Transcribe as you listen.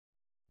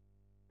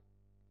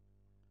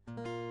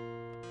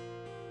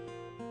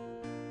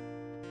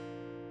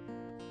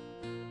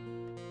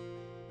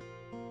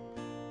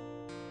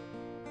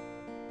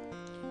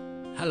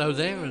Hello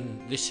there,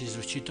 and this is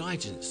Richard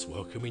Digance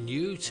welcoming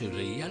you to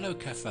the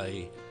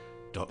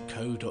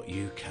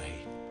yellowcafé.co.uk.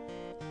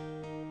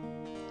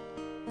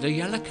 The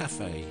Yellow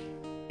Café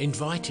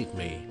invited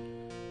me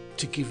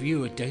to give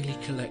you a daily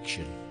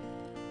collection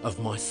of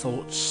my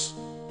thoughts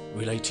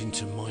relating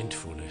to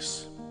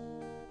mindfulness.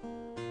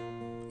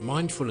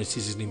 Mindfulness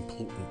is an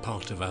important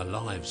part of our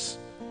lives,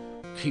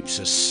 keeps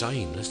us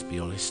sane, let's be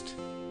honest.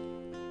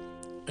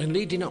 And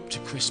leading up to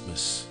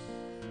Christmas,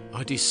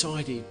 I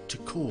decided to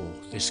call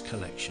this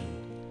collection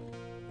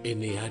In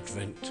the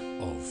Advent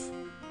of.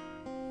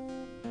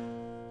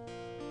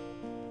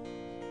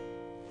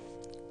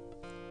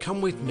 Come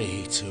with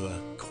me to a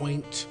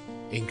quaint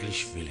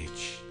English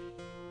village.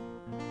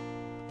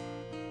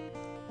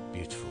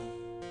 Beautiful.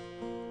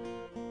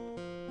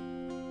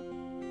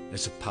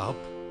 There's a pub,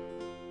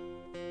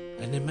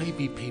 and there may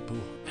be people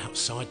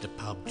outside the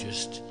pub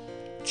just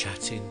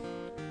chatting,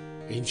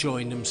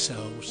 enjoying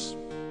themselves,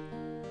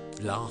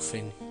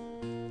 laughing.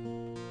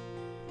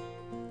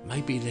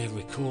 Maybe they're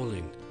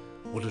recalling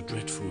what a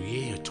dreadful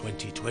year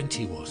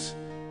 2020 was.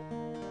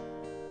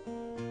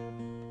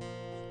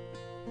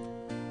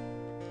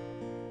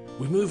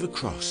 We move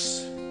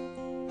across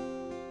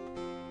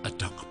a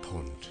duck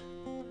pond.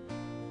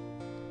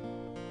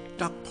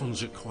 Duck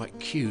ponds are quite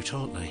cute,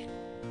 aren't they?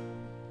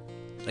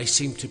 They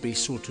seem to be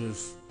sort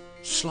of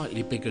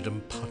slightly bigger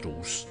than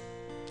puddles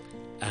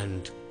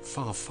and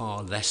far,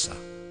 far lesser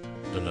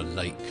than a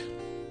lake.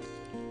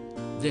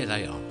 There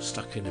they are,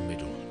 stuck in the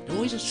middle. They're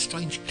always a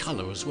strange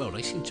colour as well.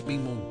 They seem to be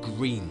more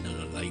green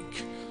than a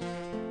lake.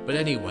 But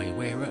anyway,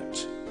 we're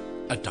at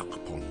a duck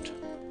pond.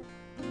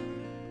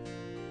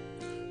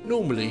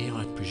 Normally,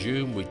 I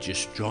presume we'd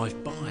just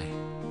drive by.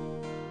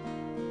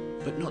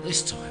 But not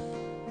this time.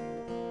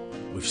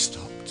 We've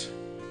stopped.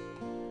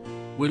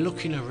 We're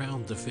looking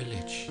around the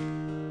village.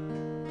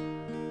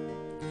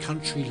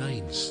 Country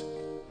lanes.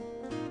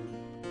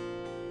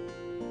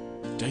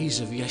 Days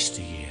of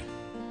yesteryear.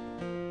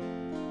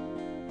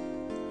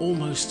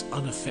 Almost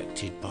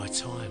unaffected by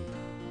time.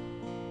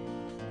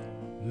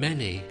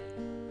 Many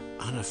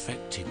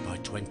unaffected by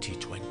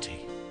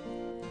 2020.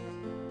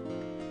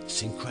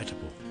 It's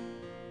incredible.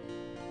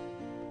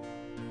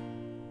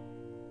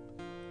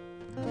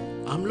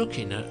 I'm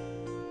looking at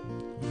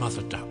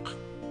Mother Duck.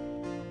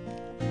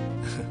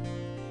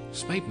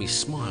 It's made me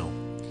smile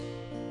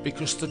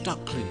because the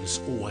ducklings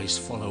always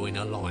follow in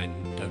a line,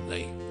 don't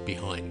they,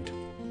 behind.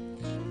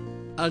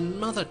 And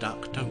Mother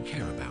Duck don't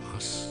care about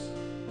us.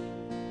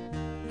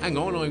 Hang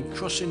on, I'm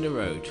crossing the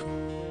road,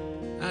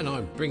 and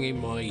I'm bringing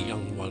my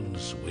young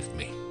ones with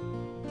me.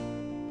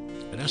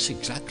 And that's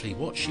exactly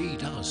what she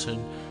does, and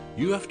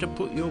you have to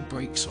put your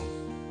brakes on.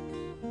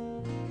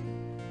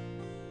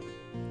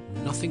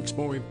 Nothing's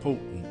more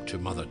important to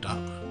Mother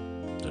Duck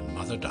than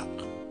Mother Duck,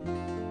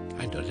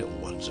 and her little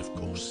ones, of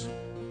course.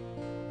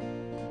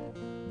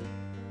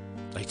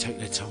 They take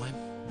their time.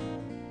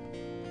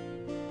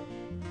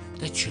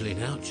 They're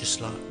chilling out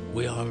just like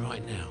we are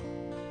right now.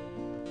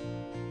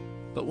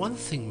 But one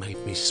thing made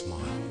me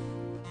smile.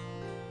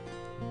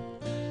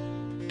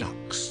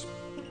 Ducks.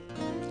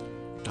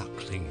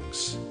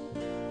 Ducklings.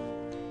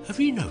 Have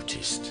you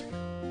noticed?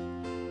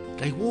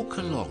 They walk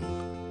along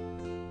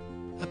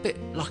a bit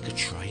like a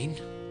train.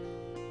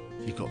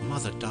 You've got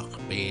Mother Duck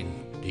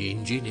being the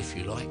engine, if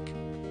you like,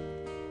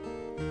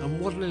 and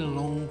waddling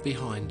along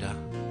behind her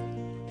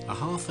are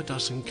half a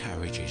dozen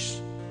carriages.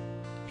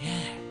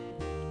 Yeah.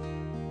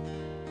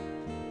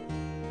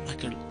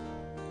 Like a...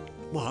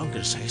 well, I'm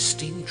going to say a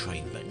steam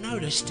train, but no,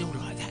 they're still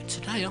like that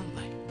today, aren't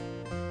they?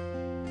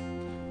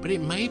 But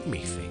it made me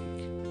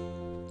think,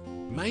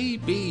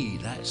 maybe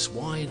that's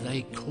why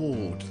they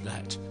called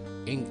that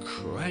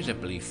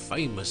incredibly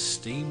famous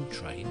steam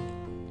train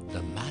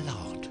the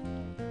Mallard.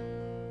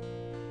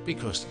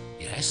 Because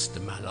yes,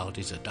 the Mallard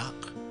is a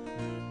duck,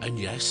 and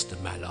yes, the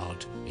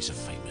Mallard is a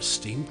famous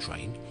steam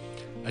train,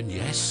 and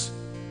yes,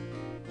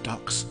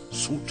 ducks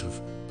sort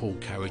of pull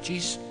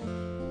carriages,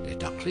 they're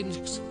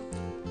ducklings,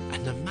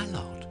 and the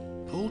Mallard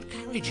pulled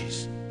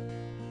carriages.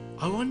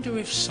 I wonder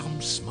if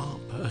some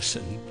smart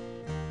person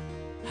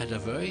had a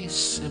very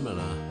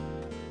similar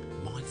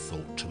mind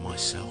thought to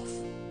myself.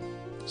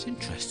 It's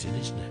interesting,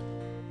 isn't it?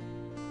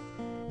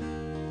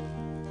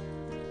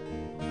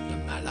 The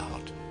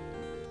Mallard.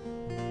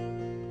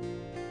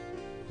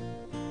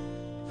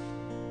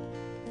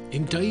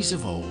 In days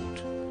of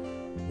old,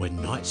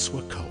 when nights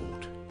were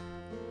cold,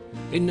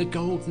 in the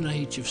golden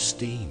age of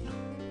steam,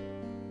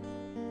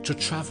 to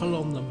travel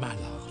on the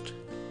Mallard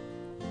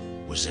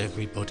was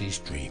everybody's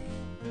dream.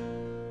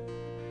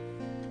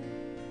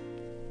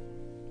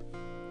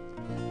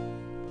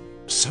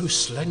 So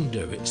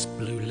slender its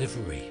blue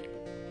livery,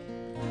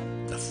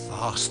 the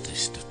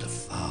fastest of the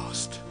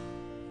fast.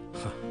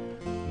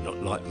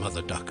 Not like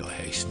Mother Duck, I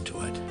hasten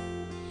to add.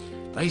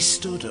 They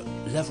stood at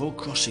level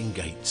crossing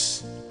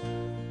gates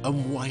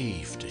and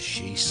waved as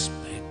she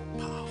sped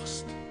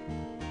past.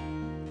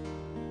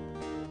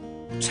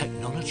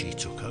 Technology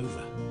took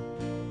over,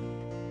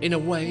 in a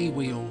way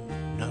we all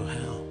know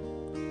how,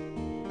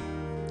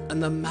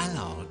 and the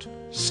Mallard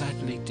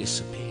sadly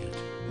disappeared.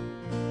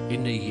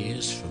 in the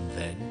years from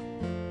then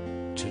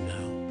to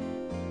now.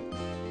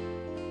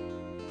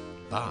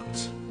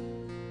 But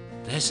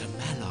there's a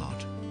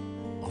mallard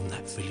on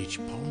that village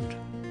pond,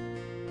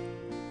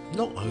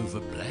 not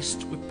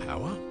over-blessed with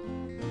power.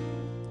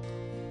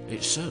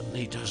 It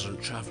certainly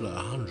doesn't travel at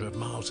 100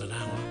 miles an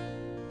hour.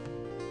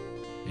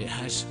 It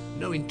has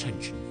no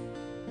intention.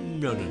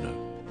 No.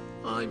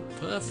 I'm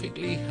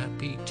perfectly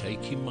happy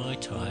taking my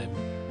time,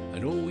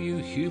 and all you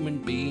human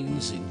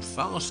beings in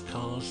fast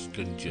cars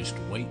can just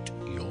wait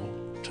your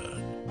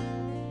turn.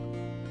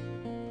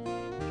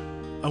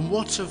 And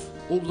what of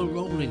all the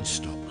rolling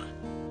stock?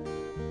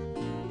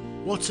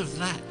 What of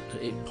that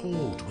it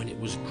poured when it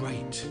was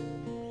great?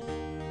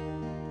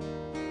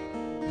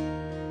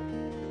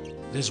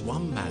 There's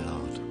one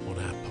mallard on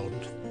our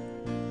pond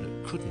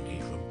that couldn't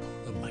even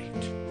pull a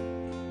mate.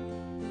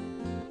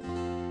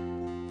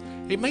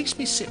 It makes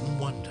me sit and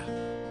wonder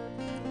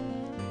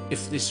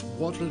if this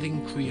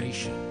waddling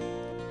creation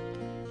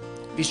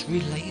is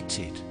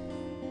related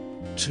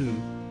to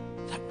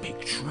that big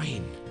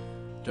train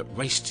that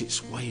raced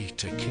its way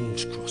to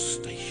King's Cross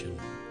Station.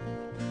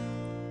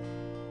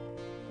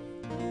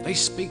 They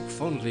speak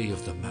fondly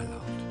of the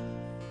mallard.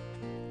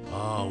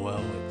 Ah,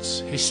 well, it's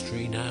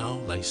history now,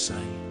 they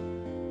say.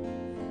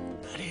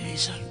 But it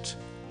isn't.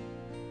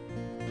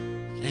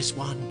 There's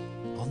one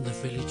on the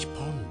village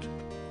pond,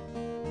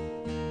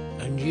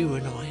 and you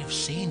and I have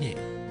seen it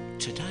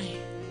today.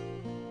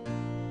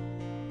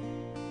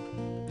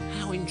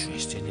 How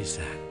interesting is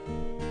that?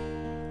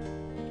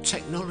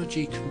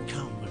 Technology can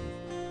come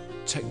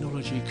and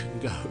technology can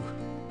go,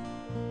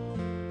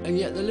 and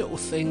yet the little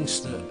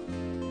things that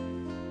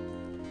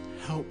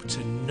help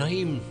to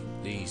name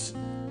these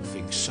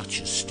things,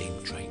 such as steam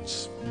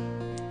trains,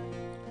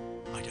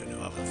 I don't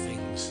know, other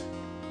things,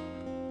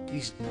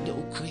 these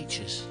little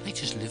creatures, they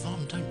just live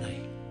on, don't they?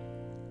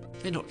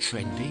 They're not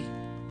trendy,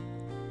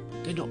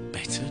 they're not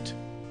bettered,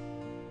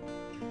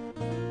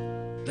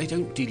 they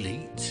don't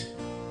delete,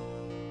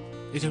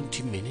 they don't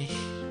diminish,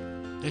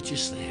 they're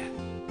just there.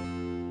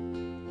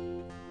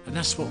 And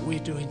that's what we're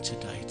doing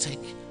today,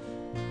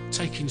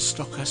 taking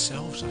stock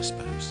ourselves, I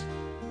suppose.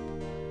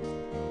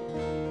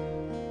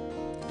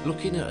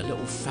 Looking at a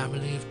little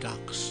family of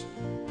ducks,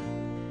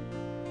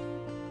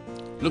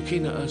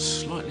 looking at a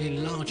slightly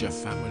larger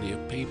family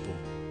of people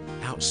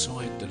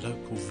outside the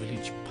local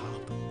village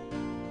pub,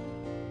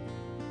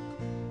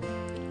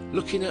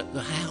 looking at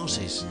the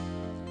houses.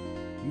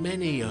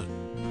 Many are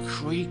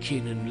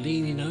creaking and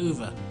leaning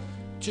over,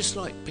 just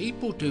like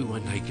people do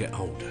when they get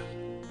older.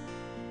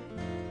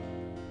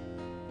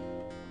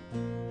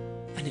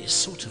 And it's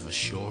sort of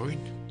assuring,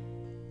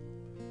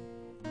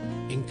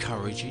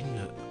 encouraging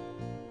that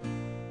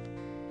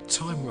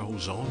time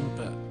rolls on,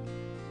 but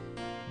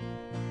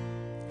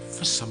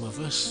for some of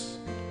us,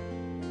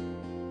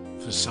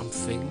 for some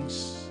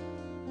things,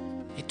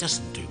 it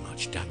doesn't do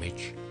much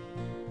damage.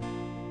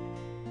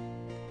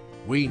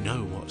 We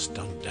know what's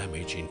done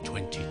damage in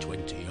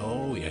 2020.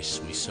 Oh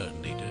yes, we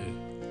certainly do.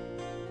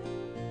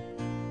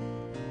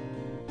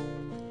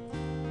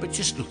 But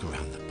just look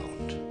around the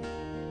pond.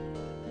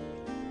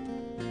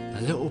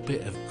 A little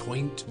bit of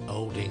quaint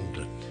old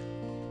England.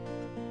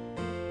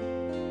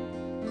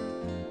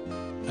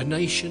 A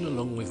nation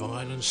along with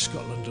Ireland,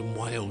 Scotland and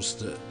Wales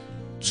that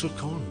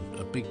took on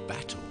a big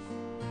battle.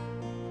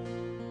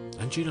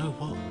 And you know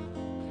what?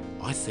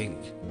 I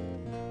think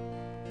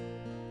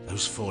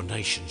those four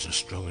nations are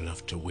strong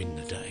enough to win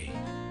the day.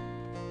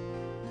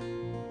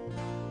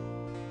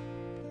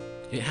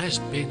 It has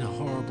been a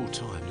horrible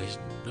time, there's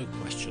no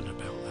question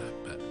about that,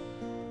 but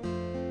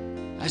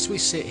as we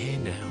sit here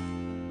now,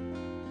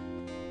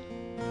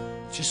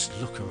 just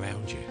look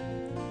around you.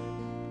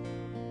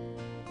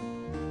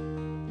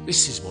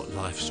 This is what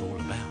life's all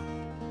about.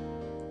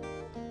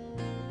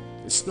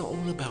 It's not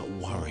all about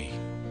worry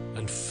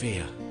and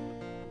fear.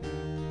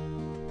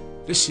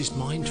 This is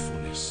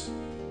mindfulness.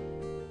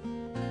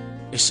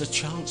 It's a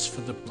chance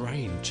for the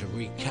brain to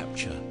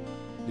recapture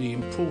the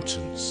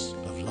importance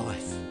of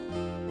life.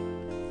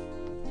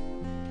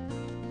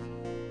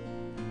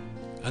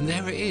 And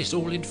there it is,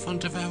 all in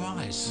front of our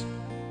eyes.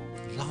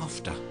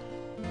 Laughter,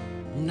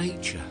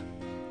 nature,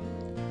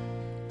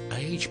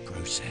 age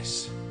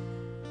process.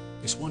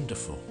 It's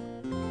wonderful.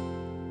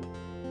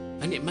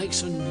 And it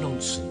makes a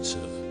nonsense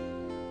of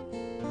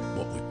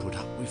what we put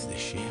up with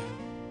this year.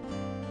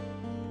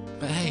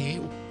 But hey,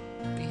 it'll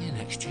be here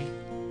next year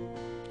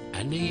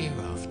and the year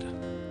after.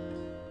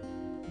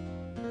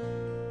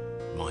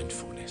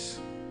 Mindfulness.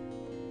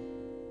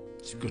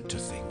 It's good to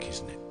think,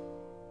 isn't it?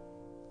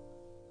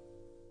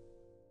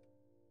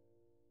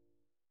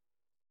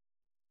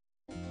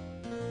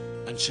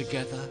 And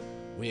together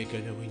we are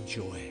going to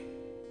enjoy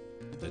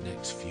the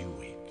next few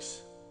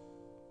weeks.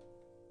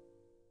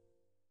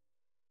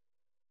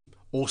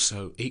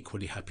 Also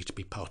equally happy to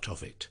be part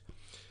of it.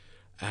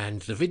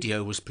 And the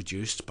video was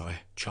produced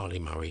by Charlie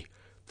Murray.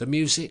 The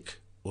music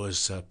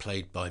was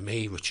played by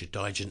me, Richard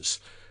Digance,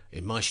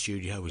 in my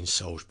studio in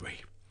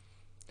Salisbury.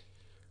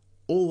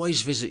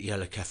 Always visit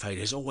Yellow Café,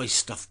 there's always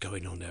stuff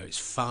going on there. It's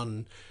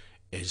fun,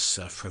 is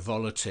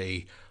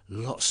frivolity,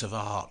 lots of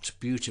art,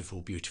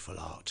 beautiful, beautiful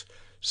art.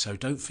 So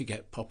don't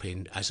forget, pop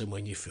in as and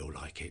when you feel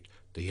like it,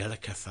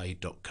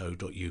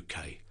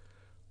 theyellowcafe.co.uk.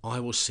 I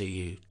will see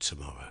you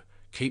tomorrow.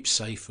 Keep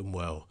safe and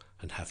well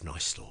and have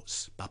nice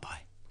thoughts.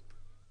 Bye-bye.